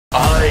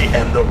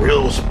am the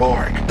real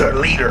Spark, the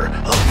leader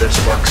of the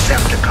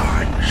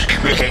Sparkcepticons.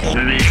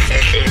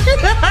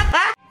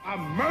 I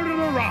murdered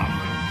a rock,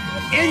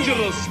 injured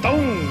a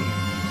stone,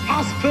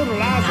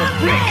 hospitalized a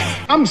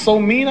brick. I'm so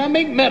mean I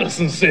make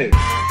medicine sick.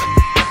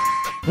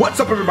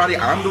 What's up, everybody?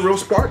 I'm the real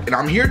Spark, and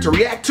I'm here to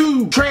react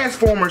to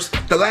Transformers: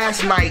 The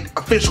Last Knight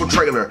official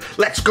trailer.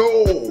 Let's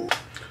go!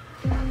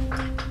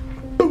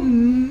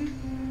 Boom.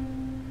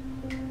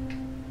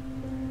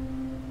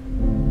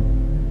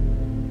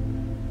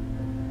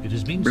 It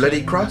has been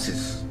Bloody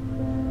crosses.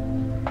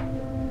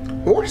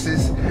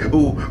 Horses?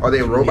 Ooh, are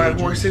they robot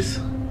horses?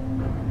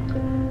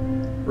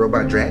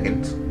 Robot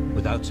dragons?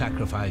 Without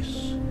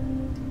sacrifice.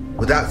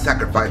 Without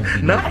sacrifice.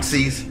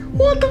 Nazis?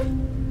 What the?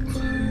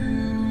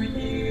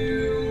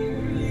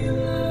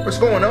 What's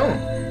going on?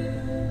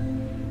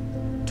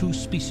 Two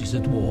species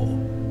at war.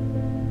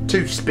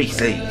 Two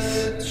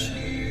species.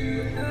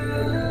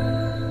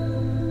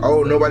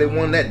 Oh, nobody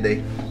won that day.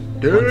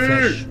 One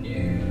flesh.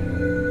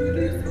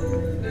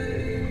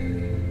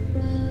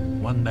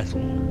 One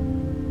metal.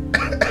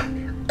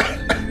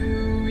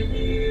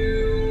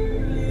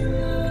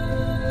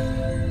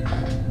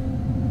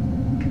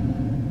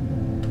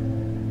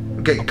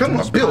 Okay, come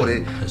on, build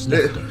it.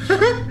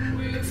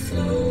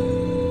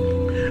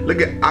 Look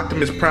at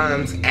Optimus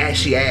Prime's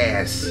ashy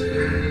ass.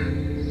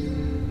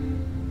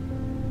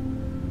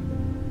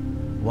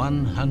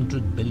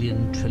 100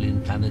 billion trillion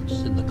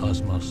planets in the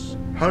cosmos.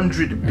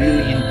 100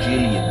 billion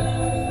jillion.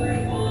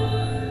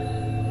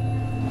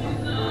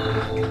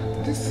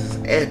 This is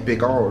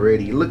epic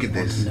already. Look at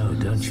this. No,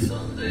 don't you?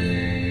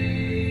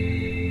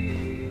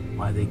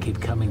 Why they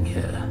keep coming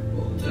here?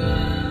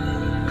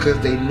 Because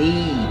they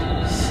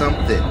need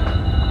something.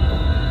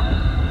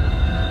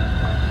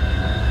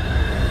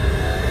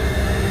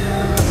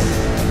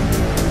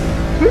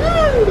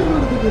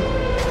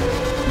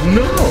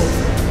 No!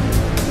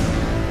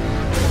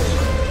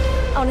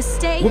 I want to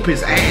stay. Whoop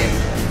his ass.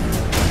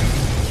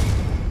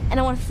 And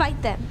I want to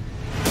fight them.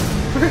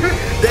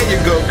 There you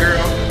go,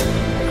 girl.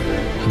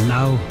 And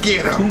now,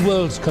 Get 'em. two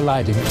worlds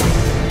colliding.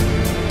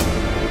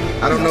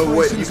 I don't know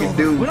what you can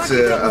do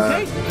to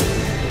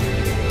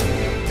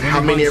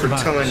how many ever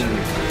ton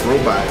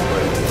robot,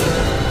 but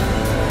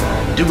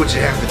do what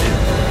you have to do.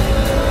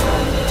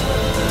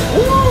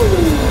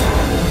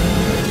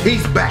 Woo!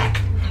 He's back.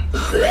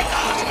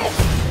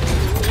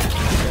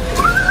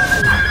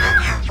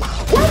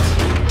 What?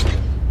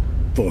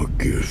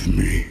 Forgive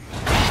me.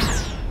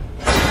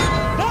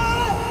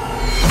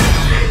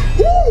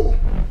 Woo!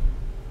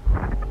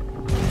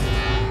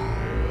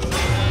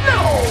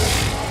 No!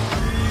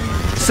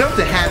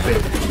 Something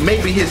happened.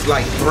 Maybe his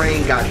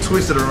brain got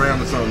twisted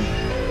around or something.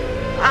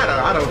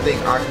 I don't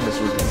think Optimus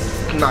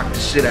would knock the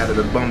shit out of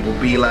the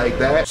Bumblebee like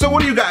that. So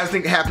what do you guys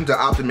think happened to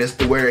Optimus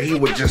to where he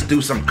would just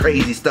do some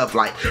crazy stuff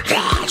like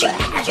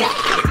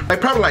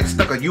probably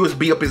stuck a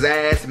USB up his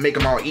ass and make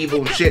him all evil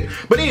and shit.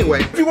 But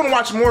anyway, if you want to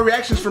watch more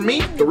reactions from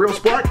me, The Real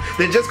Spark,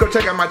 then just go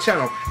check out my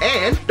channel.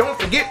 And don't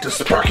forget to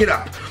spark it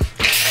up.